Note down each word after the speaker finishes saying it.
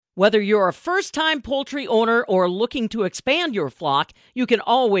Whether you're a first-time poultry owner or looking to expand your flock, you can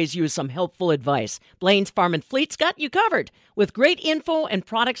always use some helpful advice. Blaine's Farm and Fleet's got you covered with great info and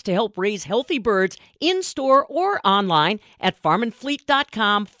products to help raise healthy birds in-store or online at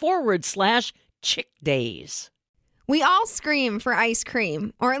farmandfleet.com/chick days. We all scream for ice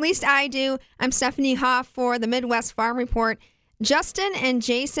cream, or at least I do. I'm Stephanie Hoff for the Midwest Farm Report. Justin and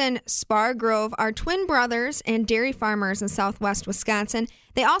Jason Spargrove are twin brothers and dairy farmers in southwest Wisconsin.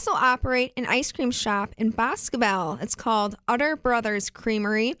 They also operate an ice cream shop in Boscobel. It's called Utter Brothers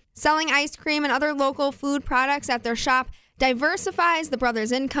Creamery. Selling ice cream and other local food products at their shop diversifies the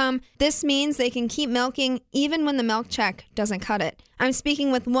brothers' income. This means they can keep milking even when the milk check doesn't cut it. I'm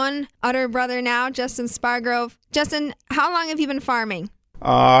speaking with one Utter brother now, Justin Spargrove. Justin, how long have you been farming?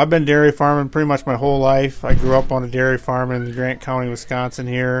 I've been dairy farming pretty much my whole life. I grew up on a dairy farm in Grant County, Wisconsin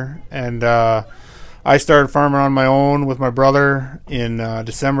here, and I started farming on my own with my brother in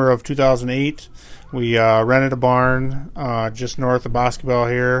December of 2008. We rented a barn just north of Boscobel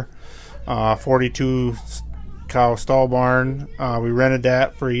here, 42 cow stall barn. We rented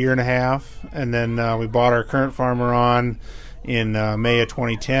that for a year and a half, and then we bought our current farmer on in May of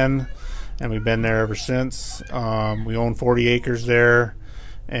 2010, and we've been there ever since. We own 40 acres there.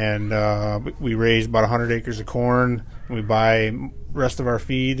 And we raise about 100 acres of corn. We buy rest of our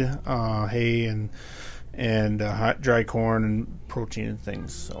feed, hay and hot dry corn and protein and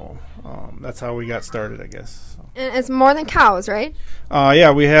things. So that's how we got started, I guess. So. And it's more than cows, right?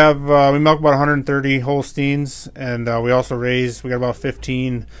 Yeah, we have we milk about 130 Holsteins, and we also we got about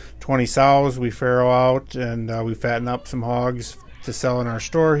 15, 20 sows we farrow out, and we fatten up some hogs to sell in our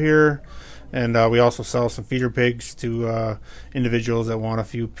store here. And we also sell some feeder pigs to individuals that want a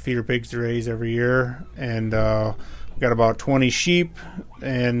few feeder pigs to raise every year. And we got about 20 sheep.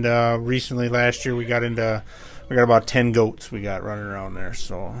 And recently, last year, we got about 10 goats we got running around there.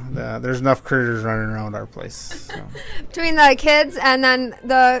 So there's enough critters running around our place. So. Between the kids and then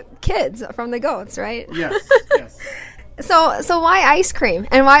the kids from the goats, right? Yes, yes. So why ice cream,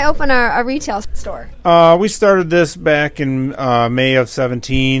 and why open a retail store? We started this back in May of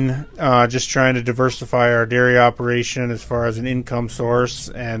 17, just trying to diversify our dairy operation as far as an income source.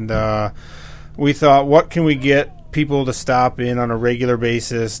 And we thought, what can we get people to stop in on a regular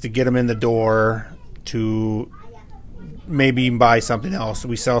basis to get them in the door to maybe even buy something else?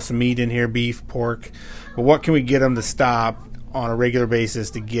 We sell some meat in here, beef, pork. But what can we get them to stop on a regular basis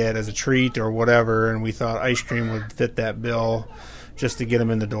to get as a treat or whatever? And we thought ice cream would fit that bill just to get them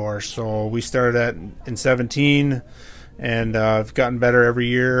in the door. So we started that in 17, and it's gotten better every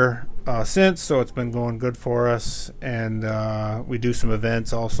year since, so it's been going good for us. And we do some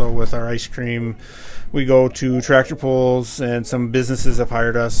events also with our ice cream. We go to tractor pulls, and some businesses have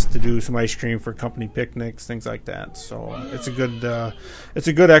hired us to do some ice cream for company picnics, things like that. So it's a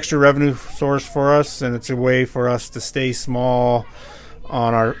good extra revenue source for us, and it's a way for us to stay small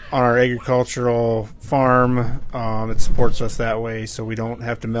on our agricultural farm. It supports us that way, so we don't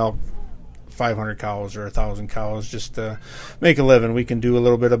have to milk 500 cows or 1,000 cows just to make a living. We can do a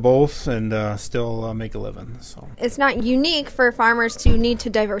little bit of both and still make a living. So it's not unique for farmers to need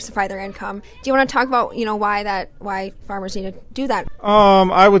to diversify their income. Do you want to talk about why farmers need to do that?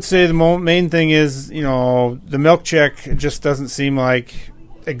 I would say the main thing is the milk check just doesn't seem like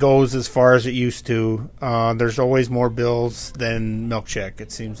it goes as far as it used to. There's always more bills than milk check,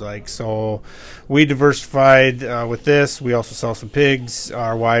 it seems like. So we diversified with this. We also sell some pigs.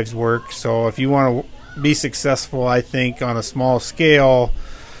 Our wives work. So if you want to be successful, I think, on a small scale,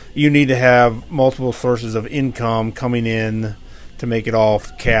 you need to have multiple sources of income coming in to make it all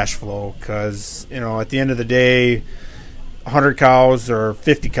cash flow. Because, at the end of the day, 100 cows or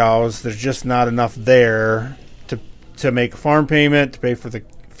 50 cows, there's just not enough there to make a farm payment, to pay for the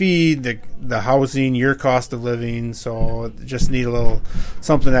feed, the housing, your cost of living. So just need a little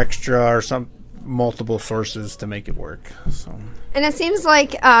something extra or some multiple sources to make it work. So. And it seems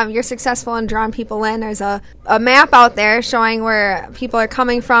like you're successful in drawing people in. There's a map out there showing where people are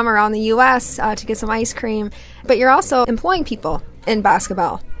coming from around the U.S. To get some ice cream. But you're also employing people in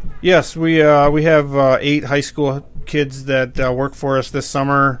Boscobel. Yes, we have 8 high school kids that work for us this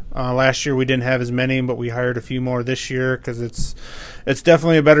summer. Last year we didn't have as many, but we hired a few more this year because it's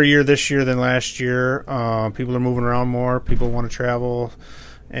definitely a better year this year than last year. People are moving around more. People want to travel,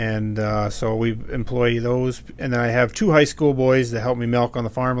 and so we employ those. And then I have 2 high school boys that help me milk on the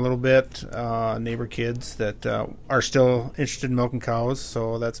farm a little bit, neighbor kids that are still interested in milking cows,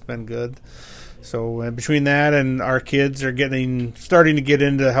 so that's been good. So between that and our kids are starting to get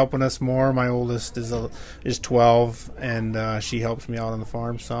into helping us more. My oldest is 12, and she helps me out on the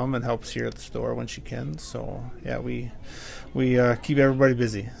farm some and helps here at the store when she can. So yeah, we keep everybody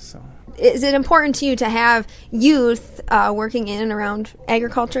busy. So is it important to you to have youth working in and around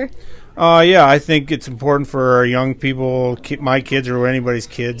agriculture? Yeah, I think it's important for our young people, my kids or anybody's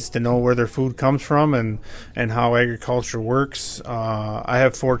kids, to know where their food comes from and how agriculture works. I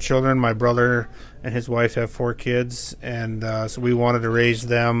have 4 children. My brother and his wife have 4 kids, and so we wanted to raise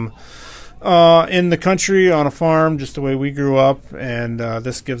them in the country on a farm, just the way we grew up, and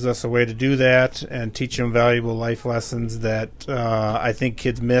this gives us a way to do that and teach them valuable life lessons that I think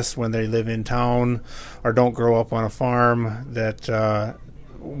kids miss when they live in town or don't grow up on a farm, that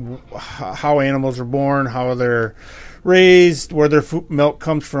how animals are born, how they're raised, where their milk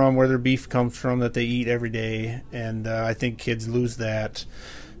comes from, where their beef comes from that they eat every day. And I think kids lose that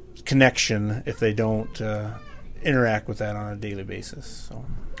connection if they don't interact with that on a daily basis. So.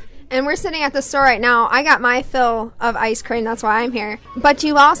 And we're sitting at the store right now. I got my fill of ice cream. That's why I'm here. But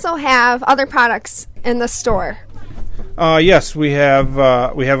you also have other products in the store. Yes, we have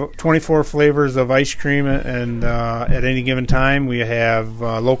 24 flavors of ice cream, and at any given time we have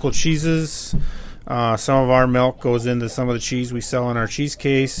local cheeses. Some of our milk goes into some of the cheese we sell in our cheese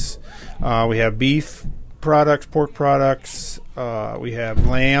case. We have beef products, pork products. We have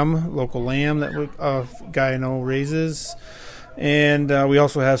local lamb that a guy I know raises. And we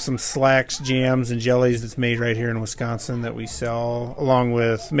also have some slacks, jams, and jellies that's made right here in Wisconsin that we sell, along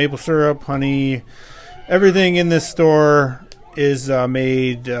with maple syrup, honey. Everything in this store is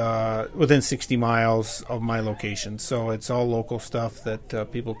made within 60 miles of my location. So it's all local stuff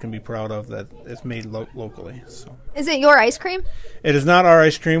that people can be proud of that is made locally. So. Is it your ice cream? It is not our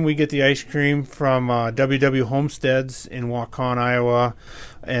ice cream. We get the ice cream from WW Homesteads in Waukon, Iowa.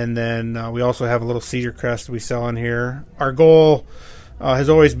 And then we also have a little Cedar Crest we sell in here. Our goal has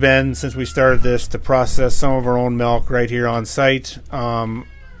always been, since we started this, to process some of our own milk right here on site.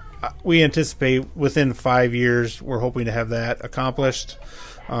 We anticipate within 5 years we're hoping to have that accomplished.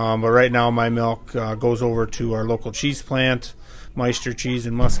 But right now my milk goes over to our local cheese plant, Meister Cheese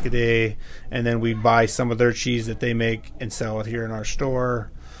in Muscadet, and then we buy some of their cheese that they make and sell it here in our store,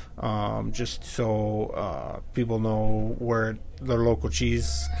 just so people know where their local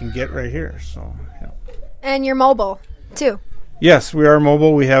cheese can get right here. So, yeah. And you're mobile, too. Yes, we are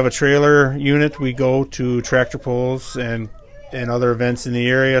mobile. We have a trailer unit. We go to tractor pulls and other events in the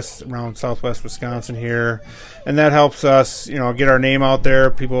area around southwest Wisconsin here, and that helps us, get our name out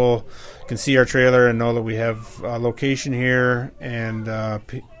there. People can see our trailer and know that we have a location here, and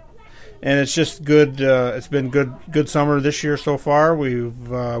it's just good. It's been good summer this year so far. We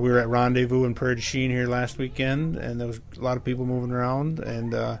were at Rendezvous in Prairie du Chien here last weekend, and there was a lot of people moving around,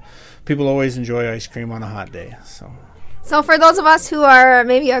 and people always enjoy ice cream on a hot day. So for those of us who are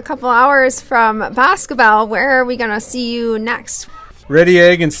maybe a couple hours from Boscobel, where are we going to see you next? Ready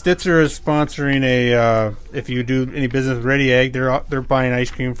Egg and Stitzer is sponsoring if you do any business with Ready Egg, they're buying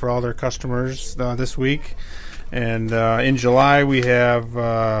ice cream for all their customers this week. And in July we have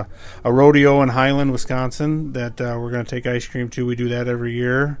a rodeo in Highland, Wisconsin that we're going to take ice cream to. We do that every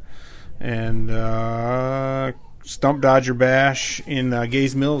year. And Stump Dodger Bash in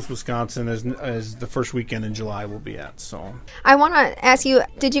Gaze Mills, Wisconsin is the first weekend in July we'll be at. So I want to ask you,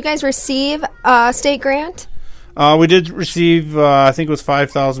 did you guys receive a state grant? We did receive, I think it was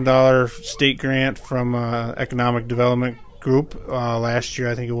 $5,000 state grant from Economic Development Group last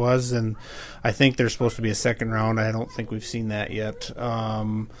year, I think it was, and I think there's supposed to be a second round. I don't think we've seen that yet.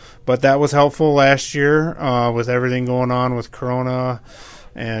 But that was helpful last year with everything going on with Corona.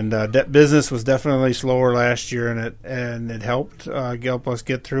 And business was definitely slower last year, and it helped help us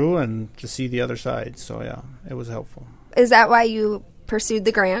get through and to see the other side. So, yeah, it was helpful. Is that why you pursued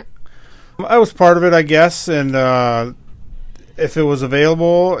the grant? I was part of it, I guess, and if it was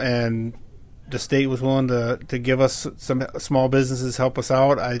available and the state was willing to give us some small businesses, help us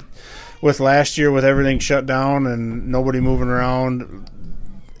out. With last year, with everything shut down and nobody moving around,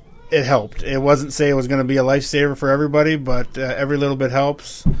 it helped. It wasn't say it was going to be a lifesaver for everybody, but every little bit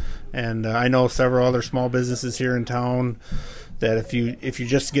helps. And I know several other small businesses here in town that if you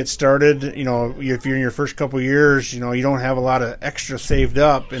just get started, if you're in your first couple of years, you don't have a lot of extra saved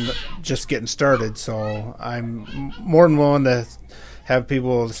up and just getting started. So I'm more than willing to have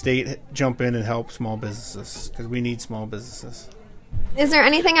people, the state, jump in and help small businesses because we need small businesses. Is there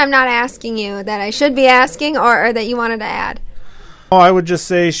anything I'm not asking you that I should be asking or that you wanted to add? Oh, I would just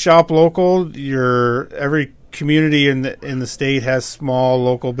say shop local. Every community in the state has small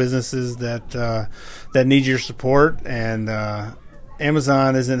local businesses that need your support, and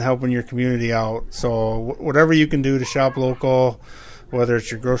Amazon isn't helping your community out. So whatever you can do to shop local, whether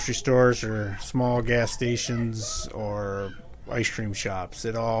it's your grocery stores or small gas stations or ice cream shops,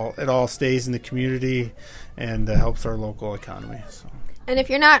 it all stays in the community and helps our local economy. So. And if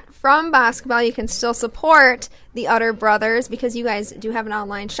you're not from Boscobel, you can still support the Utter Brothers because you guys do have an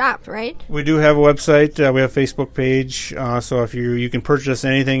online shop, right? We do have a website. We have a Facebook page. So if you can purchase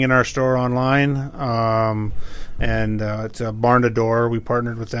anything in our store online, and it's a barn to door. We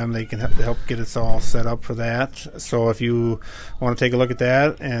partnered with them. They can help get us all set up for that. So if you want to take a look at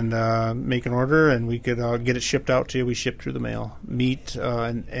that and make an order, and we could get it shipped out to you. We ship through the mail, meat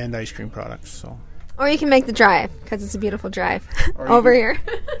and ice cream products. So. Or you can make the drive, because it's a beautiful drive over here.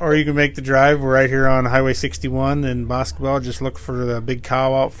 Or you can make the drive. We're right here on Highway 61 in Boscobel. Just look for the big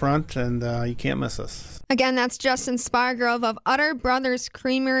cow out front, and you can't miss us. Again, that's Justin Spargrove of Utter Brothers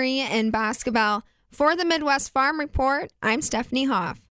Creamery in Boscobel. For the Midwest Farm Report, I'm Stephanie Hoff.